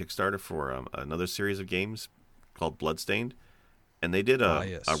he did a Kickstarter for another series of games called Bloodstained. And they did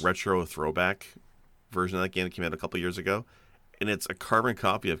a retro throwback version of that game that came out a couple years ago, and it's a carbon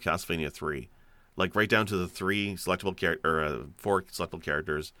copy of Castlevania 3, like right down to the 4 selectable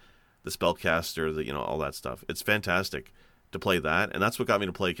characters, the spellcaster, all that stuff. It's fantastic to play that, and that's what got me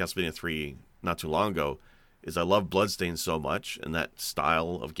to play Castlevania 3 not too long ago. Is I love Bloodstained so much, and that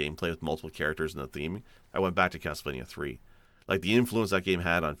style of gameplay with multiple characters and the theme. I went back to Castlevania 3. Like the influence that game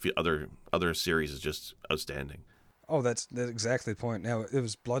had on other series is just outstanding. Oh, that's exactly the point. Now, it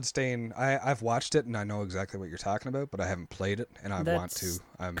was Bloodstained. I've watched it, and I know exactly what you're talking about, but I haven't played it, and I want to.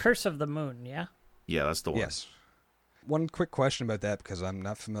 Curse of the Moon, yeah? Yeah, that's the one. Yes. One quick question about that, because I'm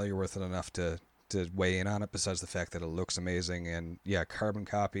not familiar with it enough to weigh in on it, besides the fact that it looks amazing, and, yeah, carbon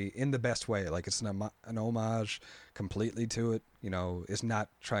copy in the best way. Like, it's an homage completely to it, it's not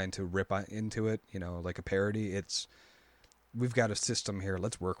trying to rip into it, like a parody. We've got a system here,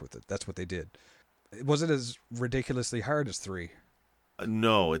 let's work with it. That's what they did. Was it as ridiculously hard as 3?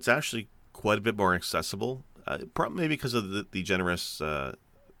 No, it's actually quite a bit more accessible. Probably because of the generous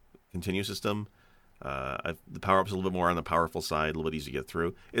continue system. The power-up's a little bit more on the powerful side, a little bit easier to get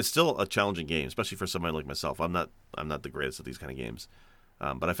through. It's still a challenging game, especially for somebody like myself. I'm not the greatest at these kind of games,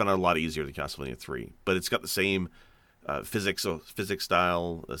 but I found it a lot easier than Castlevania 3. But it's got the same physics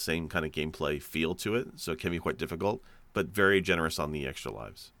style, the same kind of gameplay feel to it, so it can be quite difficult, but very generous on the extra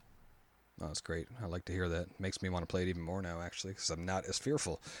lives. Oh, that's great. I like to hear that. Makes me want to play it even more now, actually, because I'm not as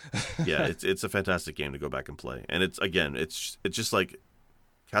fearful. Yeah, it's a fantastic game to go back and play. And it's just like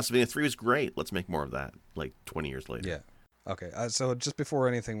Castlevania 3 was great. Let's make more of that, like 20 years later. Yeah. Okay, so just before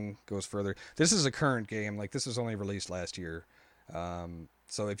anything goes further, this is a current game. Like, this was only released last year.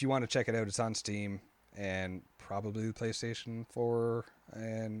 So if you want to check it out, it's on Steam and probably the PlayStation 4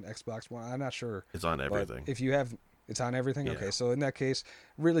 and Xbox One. I'm not sure. It's on everything. But if you have... It's on everything? Yeah. Okay, so in that case,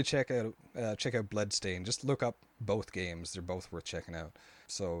 really check out Bloodstained. Just look up both games. They're both worth checking out.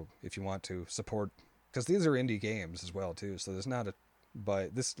 So if you want to support... Because these are indie games as well, too. So there's not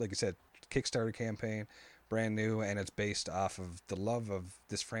this, like I said, Kickstarter campaign, brand new, and it's based off of the love of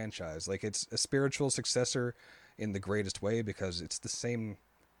this franchise. Like, it's a spiritual successor in the greatest way, because it's the same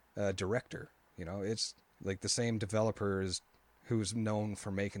director. It's like the same developer who's known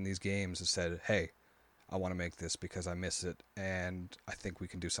for making these games has said, hey, I want to make this because I miss it, and I think we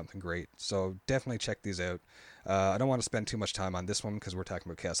can do something great. So definitely check these out. I don't want to spend too much time on this one because we're talking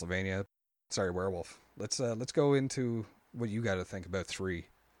about Castlevania. Sorry, Werewolf. Let's go into what you got to think about 3.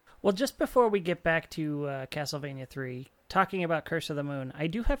 Well, just before we get back to Castlevania 3, talking about Curse of the Moon, I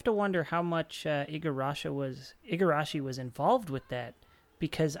do have to wonder how much Igarashi was involved with that,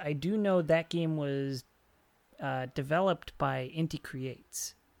 because I do know that game was developed by Inti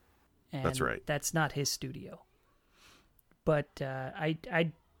Creates. And that's right. That's not his studio. But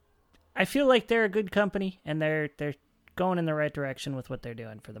I feel like they're a good company, and they're going in the right direction with what they're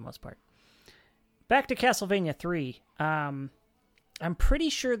doing for the most part. Back to Castlevania 3. I'm pretty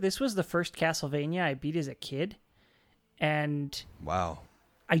sure this was the first Castlevania I beat as a kid. And wow.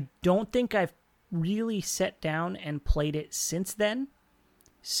 I don't think I've really sat down and played it since then.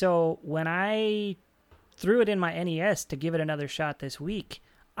 So when I threw it in my NES to give it another shot this week,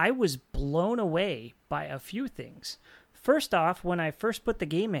 I was blown away by a few things. First off, when I first put the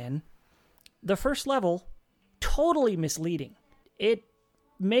game in, the first level, totally misleading. It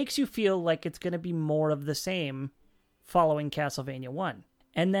makes you feel like it's going to be more of the same following Castlevania 1.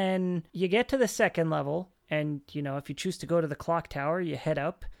 And then you get to the second level, and, you know, if you choose to go to the clock tower, you head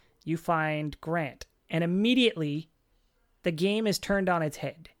up, you find Grant. And immediately, the game is turned on its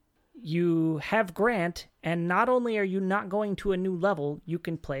head. You have Grant, and not only are you not going to a new level, you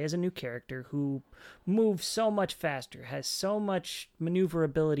can play as a new character who moves so much faster, has so much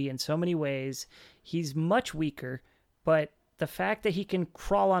maneuverability in so many ways. He's much weaker, but the fact that he can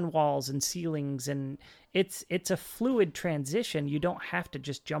crawl on walls and ceilings, and it's a fluid transition. You don't have to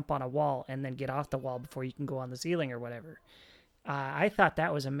just jump on a wall and then get off the wall before you can go on the ceiling or whatever. I thought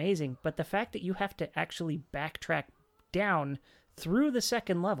that was amazing, but the fact that you have to actually backtrack down through the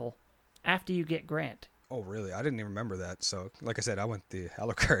second level after you get Grant. Oh, really? I didn't even remember that. So, like I said, I went the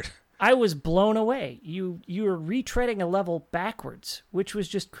Alucard. I was blown away. You were retreading a level backwards, which was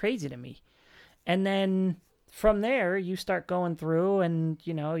just crazy to me. And then from there, you start going through and,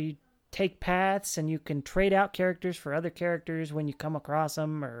 you know, you take paths and you can trade out characters for other characters when you come across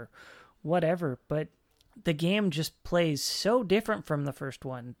them or whatever. But the game just plays so different from the first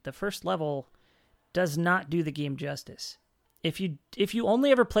one. The first level does not do the game justice. If you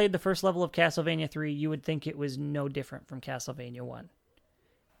only ever played the first level of Castlevania 3, you would think it was no different from Castlevania 1.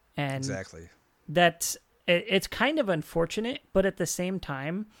 And exactly. It's kind of unfortunate, but at the same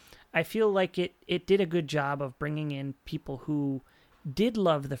time, I feel like it did a good job of bringing in people who did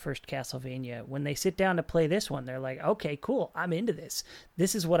love the first Castlevania. When they sit down to play this one, they're like, okay, cool, I'm into this.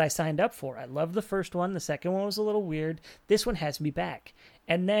 This is what I signed up for. I love the first one. The second one was a little weird. This one has me back.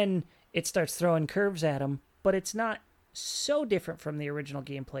 And then it starts throwing curves at them, but it's not so different from the original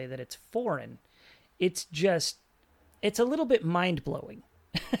gameplay that it's foreign. It's a little bit mind-blowing.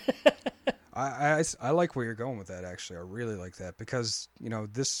 I like where you're going with that, actually. I really like that because, you know,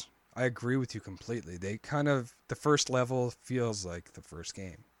 I agree with you completely. The first level feels like the first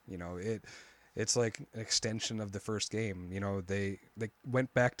game. You know, it's like an extension of the first game. You know, they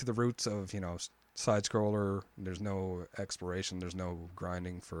went back to the roots of, you know, side-scroller. There's no exploration. There's no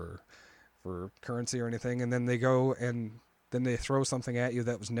grinding for currency or anything, and then they go and then they throw something at you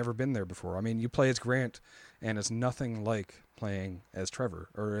that was never been there before. I mean, you play as Grant, and it's nothing like playing as Trevor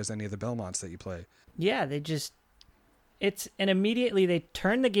or as any of the Belmonts that you play. Yeah, and immediately they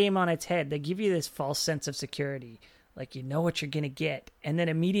turn the game on its head. They give you this false sense of security, like you know what you're gonna get, and then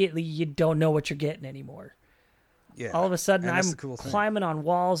immediately you don't know what you're getting anymore. Yeah. All of a sudden, I'm cool climbing on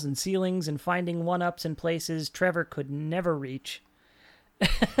walls and ceilings and finding one-ups in places Trevor could never reach.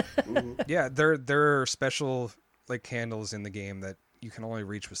 Yeah, there are special like candles in the game that you can only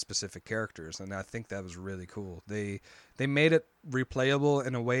reach with specific characters, and I think that was really cool. They made it replayable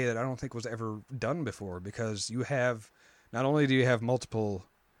in a way that I don't think was ever done before, because you have not only do you have multiple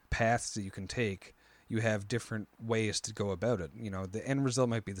paths that you can take, you have different ways to go about it. You know, the end result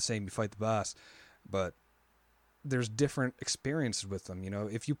might be the same, you fight the boss, but there's different experiences with them. You know,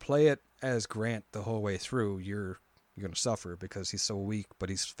 if you play it as Grant the whole way through, you're going to suffer because he's so weak, but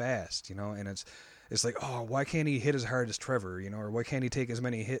he's fast, you know, and it's like, oh, why can't he hit as hard as Trevor, you know, or why can't he take as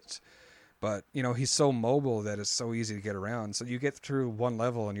many hits? But, you know, he's so mobile that it's so easy to get around. So you get through one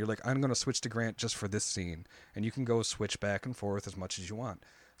level and you're like, I'm going to switch to Grant just for this scene. And you can go switch back and forth as much as you want.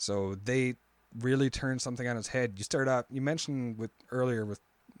 So they really turn something on its head. You start out, you mentioned earlier with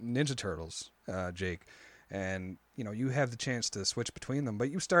Ninja Turtles, Jake, and, you know, you have the chance to switch between them,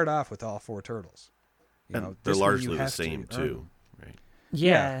 but you start off with all four turtles. You know, they're largely the same too, right?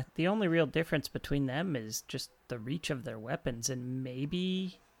 Yeah, the only real difference between them is just the reach of their weapons and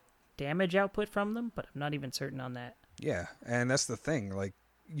maybe damage output from them, but I'm not even certain on that. Yeah, and that's the thing. Like,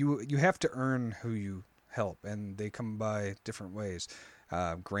 you have to earn who you help, and they come by different ways.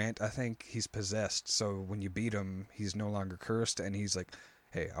 Grant, I think he's possessed, so when you beat him, he's no longer cursed, and he's like,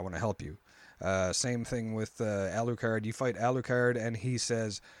 hey, I want to help you. Same thing with Alucard. You fight Alucard, and he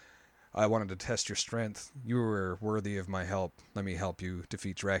says, I wanted to test your strength. You were worthy of my help. Let me help you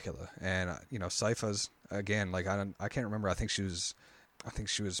defeat Dracula. And you know, Sypha's again. Like I can't remember. I think she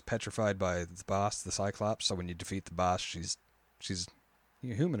was petrified by the boss, the Cyclops. So when you defeat the boss, she's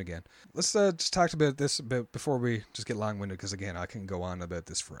human again. Let's just talk about this a bit before we just get long-winded, because again, I can go on about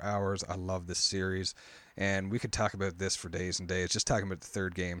this for hours. I love this series, and we could talk about this for days and days. Just talking about the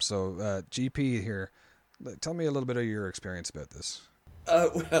third game. So GP here, tell me a little bit of your experience about this.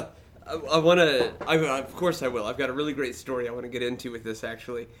 Well, I want to. Of course, I will. I've got a really great story I want to get into with this,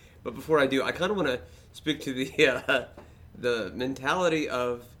 actually. But before I do, I kind of want to speak to the mentality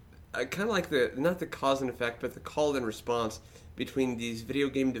of kind of like the not the cause and effect, but the call and response between these video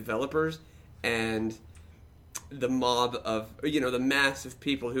game developers and the mob of the mass of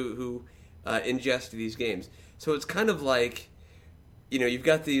people who ingest these games. So it's kind of like you've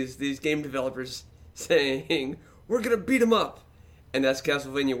got these game developers saying we're gonna beat them up. And that's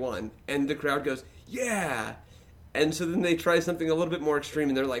Castlevania 1. And the crowd goes, yeah! And so then they try something a little bit more extreme,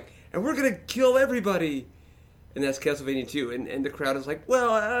 and they're like, and we're going to kill everybody! And that's Castlevania 2. And the crowd is like,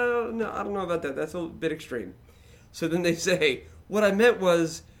 well, no, I don't know about that. That's a bit extreme. So then they say, what I meant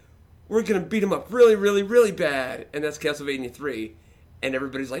was, we're going to beat them up really, really, really bad. And that's Castlevania 3. And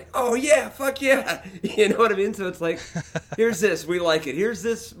everybody's like, oh yeah, fuck yeah! You know what I mean? So it's like, here's this, we like it. Here's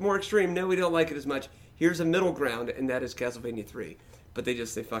this more extreme, no, we don't like it as much. Here's a middle ground, and that is Castlevania 3. But they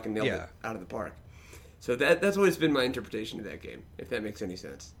fucking nailed it out of the park. So that's always been my interpretation of that game, if that makes any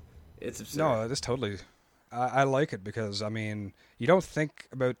sense. It's absurd. No, that's totally... I like it because, I mean, you don't think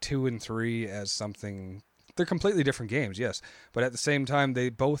about 2 and 3 as something... They're completely different games, yes. But at the same time, they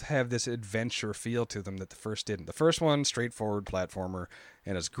both have this adventure feel to them that the first didn't. The first one, straightforward platformer,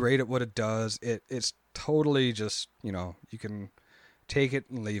 and it's great at what it does. It's totally just, you can take it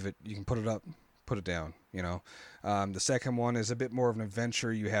and leave it. You can put it up, put it down, The second one is a bit more of an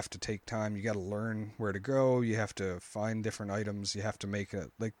adventure. You have to take time. You got to learn where to go. You have to find different items. You have to make it,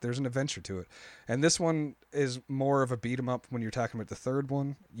 there's an adventure to it. And this one is more of a beat 'em up when you're talking about the third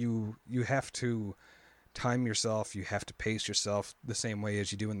one. You have to time yourself. You have to pace yourself the same way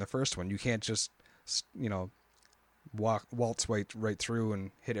as you do in the first one. You can't just, waltz right through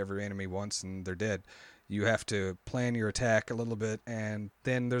and hit every enemy once and they're dead. You have to plan your attack a little bit, and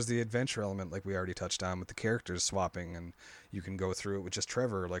then there's the adventure element like we already touched on with the characters swapping, and you can go through it with just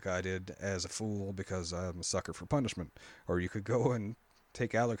Trevor like I did as a fool because I'm a sucker for punishment. Or you could go and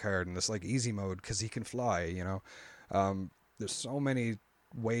take Alucard in this easy mode because he can fly, There's so many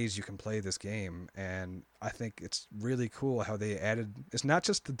ways you can play this game, and I think it's really cool how they added... It's not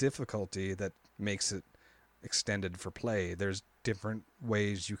just the difficulty that makes it extended for play. There's different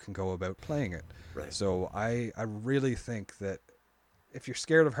ways you can go about playing it. Right. So I really think that if you're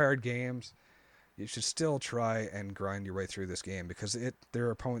scared of hard games, you should still try and grind your way through this game because there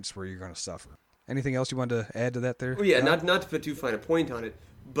are points where you're going to suffer. Anything else you want to add to that there? Well, yeah, not to put too fine a point on it,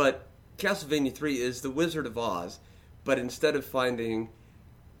 but Castlevania 3 is the Wizard of Oz, but instead of finding,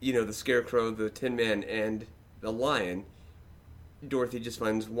 the Scarecrow, the Tin Man, and the Lion, Dorothy just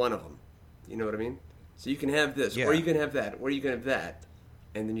finds one of them. You know what I mean? So you can have this, or you can have that, or you can have that,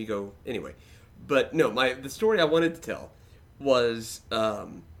 and then you go anyway. But no, the story I wanted to tell was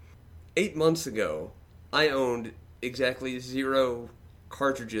 8 months ago. I owned exactly 0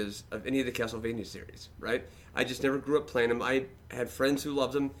 cartridges of any of the Castlevania series. Right? I just never grew up playing them. I had friends who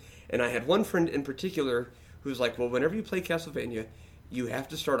loved them, and I had one friend in particular who was like, "Well, whenever you play Castlevania, you have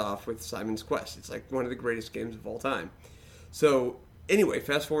to start off with Simon's Quest. It's like one of the greatest games of all time." So anyway,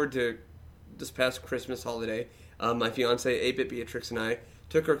 fast forward to this past Christmas holiday, my fiance 8-Bit Beatrix and I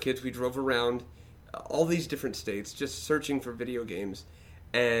took our kids. We drove around all these different states just searching for video games,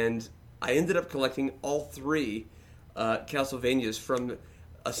 and I ended up collecting all 3 Castlevanias from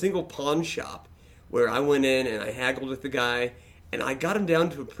a single pawn shop where I went in and I haggled with the guy, and I got him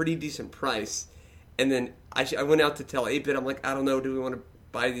down to a pretty decent price. And then I went out to tell 8-Bit, I'm like, I don't know, do we want to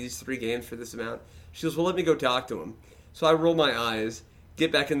buy these 3 games for this amount? She goes, well, let me go talk to him. So I roll my eyes,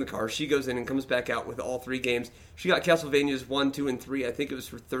 get back in the car. She goes in and comes back out with all 3 games. She got Castlevanias 1, 2, and 3. I think it was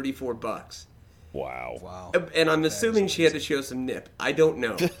for $34. Wow. And I'm assuming she had to show some nip. I don't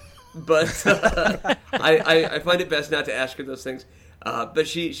know. But I find it best not to ask her those things. But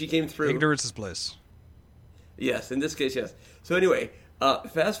she came through. Ignorance is bliss. Yes, in this case, yes. So anyway,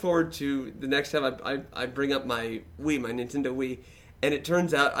 fast forward to the next time I bring up my Wii, my Nintendo Wii, and it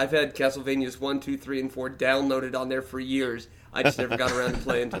turns out I've had Castlevanias 1, 2, 3, and 4 downloaded on there for years. I just never got around to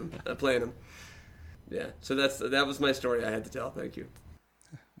playing them. Yeah, so that was my story I had to tell. Thank you.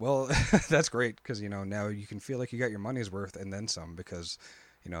 Well, that's great because, now you can feel like you got your money's worth and then some because,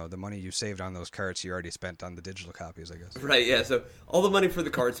 the money you saved on those carts you already spent on the digital copies, I guess. Right, yeah, so all the money for the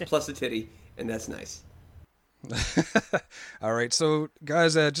carts plus a titty, and that's nice. All right, so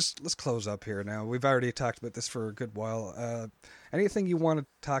guys, just let's close up here now. We've already talked about this for a good while. Anything you want to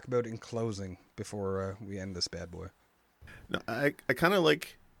talk about in closing before we end this bad boy? No, I kind of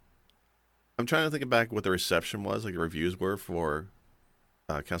I'm trying to think back what the reception was, like the reviews were for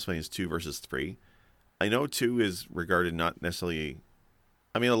Castlevania 2 versus 3. I know 2 is regarded not necessarily...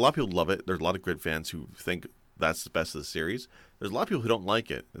 I mean, a lot of people love it. There's a lot of good fans who think that's the best of the series. There's a lot of people who don't like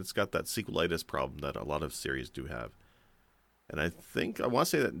it. It's got that sequelitis problem that a lot of series do have. And I want to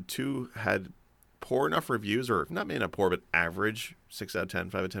say that 2 had poor enough reviews, or not maybe not poor, but average 6 out of 10,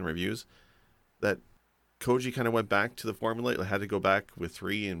 5 out of 10 reviews, that Koji kind of went back to the formula. Had to go back with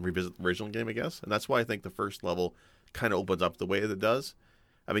 3 and revisit the original game, I guess. And that's why I think the first level kind of opens up the way that it does.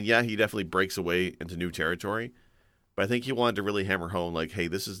 I mean, yeah, he definitely breaks away into new territory, but I think he wanted to really hammer home, like, hey,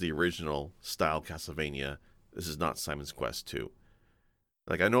 this is the original style Castlevania. This is not Simon's Quest 2.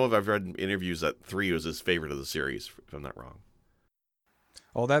 Like, I know I've read in interviews that 3 was his favorite of the series, if I'm not wrong.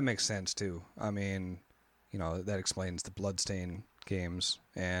 Oh, that makes sense, too. I mean, that explains the Bloodstain games.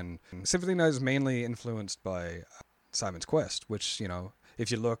 And Symphony Night is mainly influenced by Simon's Quest, which,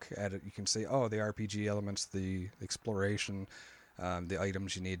 if you look at it, you can see, the RPG elements, the exploration, the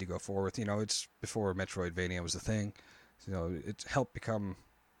items you need to go forward. It's before Metroidvania was a thing. It helped become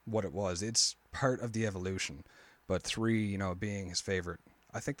what it was. It's part of the evolution. But 3, being his favorite,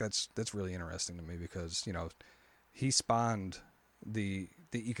 I think that's really interesting to me because, he spawned the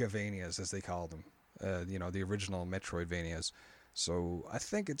Icavanias, as they call them, the original Metroidvanias. So I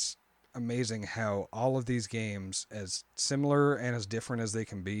think it's amazing how all of these games, as similar and as different as they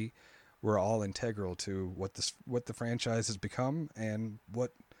can be, were all integral to what the franchise has become and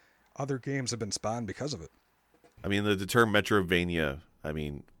what other games have been spawned because of it. I mean, the term Metroidvania,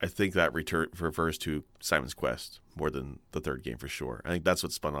 I think that refers to Simon's Quest more than the third game for sure. I think that's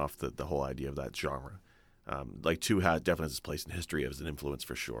what spun off the whole idea of that genre. 2 definitely has its place in history as an influence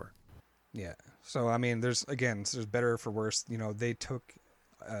for sure. Yeah. So, there's better for worse. They took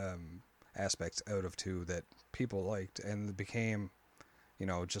aspects out of 2 that people liked and it became,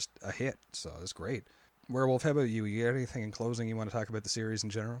 just a hit. So it's great. Werewolf, how about you? You got anything in closing you want to talk about the series in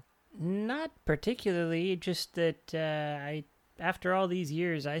general? Not particularly, just that after all these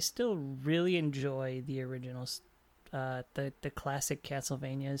years, I still really enjoy the originals, the classic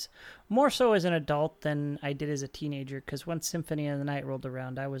Castlevanias, more so as an adult than I did as a teenager, because once Symphony of the Night rolled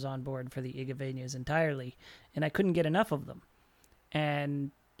around, I was on board for the Igavanias entirely, and I couldn't get enough of them.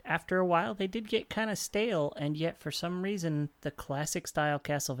 And after a while, they did get kind of stale, and yet for some reason, the classic-style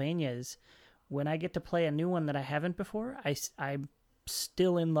Castlevanias, when I get to play a new one that I haven't before, I'm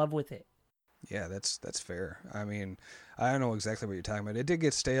still in love with it. Yeah, that's fair. I don't know exactly what you're talking about. It did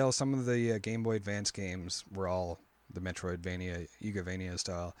get stale. Some of the Game Boy Advance games were all the Metroidvania, Igavania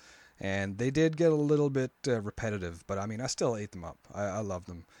style, and they did get a little bit repetitive, but I still ate them up. I love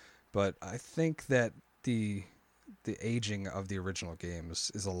them. But I think that the aging of the original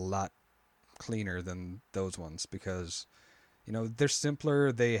games is a lot cleaner than those ones because, they're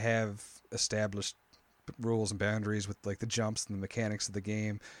simpler. They have established rules and boundaries with like the jumps and the mechanics of the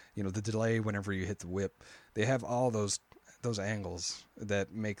game, the delay whenever you hit the whip. They have all those angles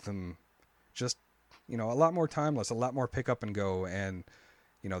that make them just, a lot more timeless, a lot more pick up and go. And,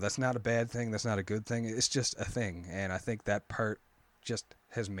 that's not a bad thing. That's not a good thing. It's just a thing. And I think that part just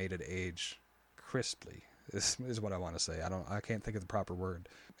has made it age crisply is what I want to say. I can't think of the proper word.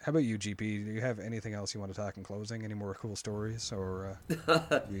 How about you, GP? Do you have anything else you want to talk in closing? Any more cool stories, or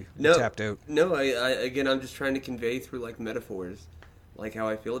we tapped out? No, I'm just trying to convey through like metaphors, like how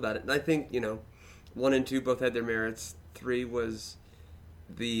I feel about it. And I think 1 and 2 both had their merits. 3 was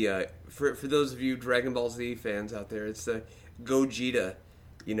the for those of you Dragon Ball Z fans out there, it's the Gogeta.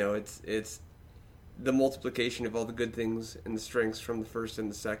 It's the multiplication of all the good things and the strengths from the first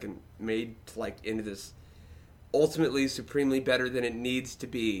and the second made into this ultimately supremely better than it needs to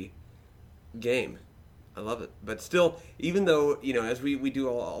be game. I love it. But still, even though, as we do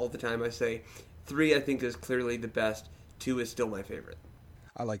all the time, I say 3 I think is clearly the best. 2 is still my favorite.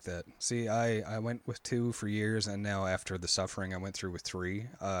 I like that. See, I went with 2 for years, and now after the suffering I went through with 3.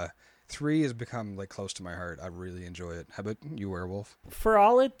 3 has become close to my heart. I really enjoy it. How about you, Werewolf? For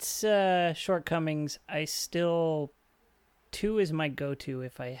all its shortcomings, 2 is my go-to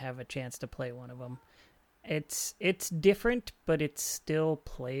if I have a chance to play one of them. It's different, but it still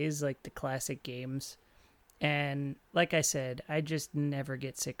plays like the classic games. And like I said, I just never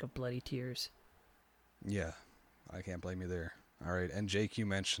get sick of Bloody Tears. Yeah, I can't blame you there. All right, and Jake, you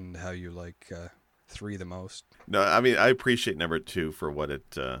mentioned how you like 3 the most. No, I appreciate number 2 for what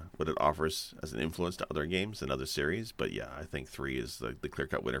it offers as an influence to other games and other series. But yeah, I think 3 is the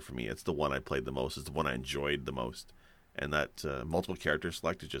clear-cut winner for me. It's the one I played the most. It's the one I enjoyed the most. And that multiple character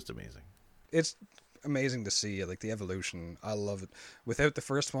select is just amazing. It's amazing to see the evolution. I love it. Without the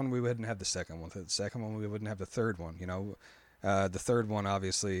first one, we wouldn't have the second one. Without the second one, we wouldn't have the third one. The third one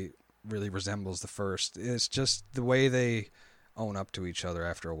obviously really resembles the first. It's just the way they own up to each other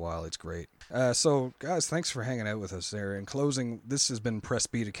after a while. It's great. So guys, thanks for hanging out with us there. In closing, this has been Press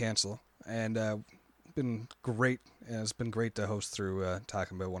B to Cancel, and been great. It's been great to host through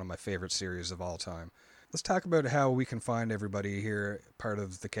talking about one of my favorite series of all time. Let's talk about how we can find everybody here, part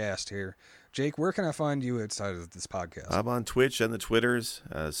of the cast here. Jake, where can I find you outside of this podcast? I'm on Twitch and the Twitters.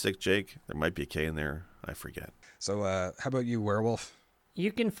 Sick Jake. There might be a K in there. I forget. So how about you, Werewolf?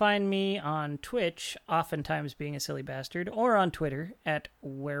 You can find me on Twitch, oftentimes being a silly bastard, or on Twitter at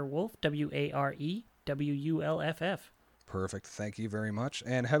Werewolf, WAREWULFF. Perfect. Thank you very much.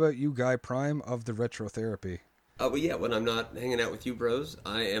 And how about you, Guy Prime of the Retro Therapy? Well, yeah, when I'm not hanging out with you bros,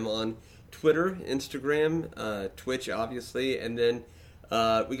 I am on Twitter, Instagram, Twitch, obviously, and then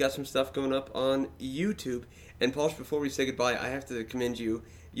we got some stuff going up on YouTube. And, Pauls, before we say goodbye, I have to commend you.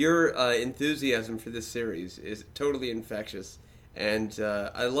 Your enthusiasm for this series is totally infectious, and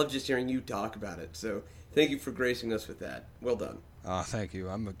I love just hearing you talk about it. So thank you for gracing us with that. Well done. Thank you.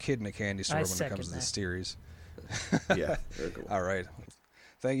 I'm a kid in a candy store when it comes to this series. Yeah, very cool. All right.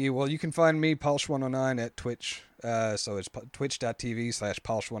 Thank you. Well, you can find me, Palsh109, at Twitch. So it's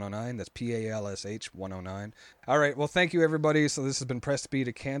twitch.tv/Palsh109. That's PALSH109. All right. Well, thank you, everybody. So this has been Press B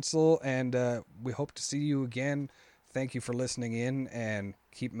to Cancel, and we hope to see you again. Thank you for listening in, and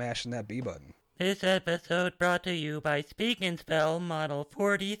keep mashing that B button. This episode brought to you by Speak and Spell Model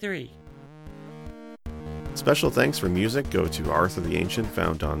 43. Special thanks for music go to Arthur the Ancient,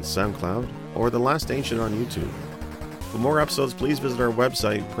 found on SoundCloud, or The Last Ancient on YouTube. For more episodes, please visit our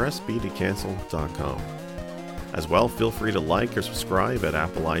website, pressbtocancel.com. As well, feel free to like or subscribe at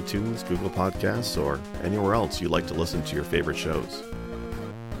Apple iTunes, Google Podcasts, or anywhere else you like to listen to your favorite shows.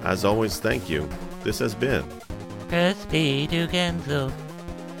 As always, thank you. This has been Press B to cancel.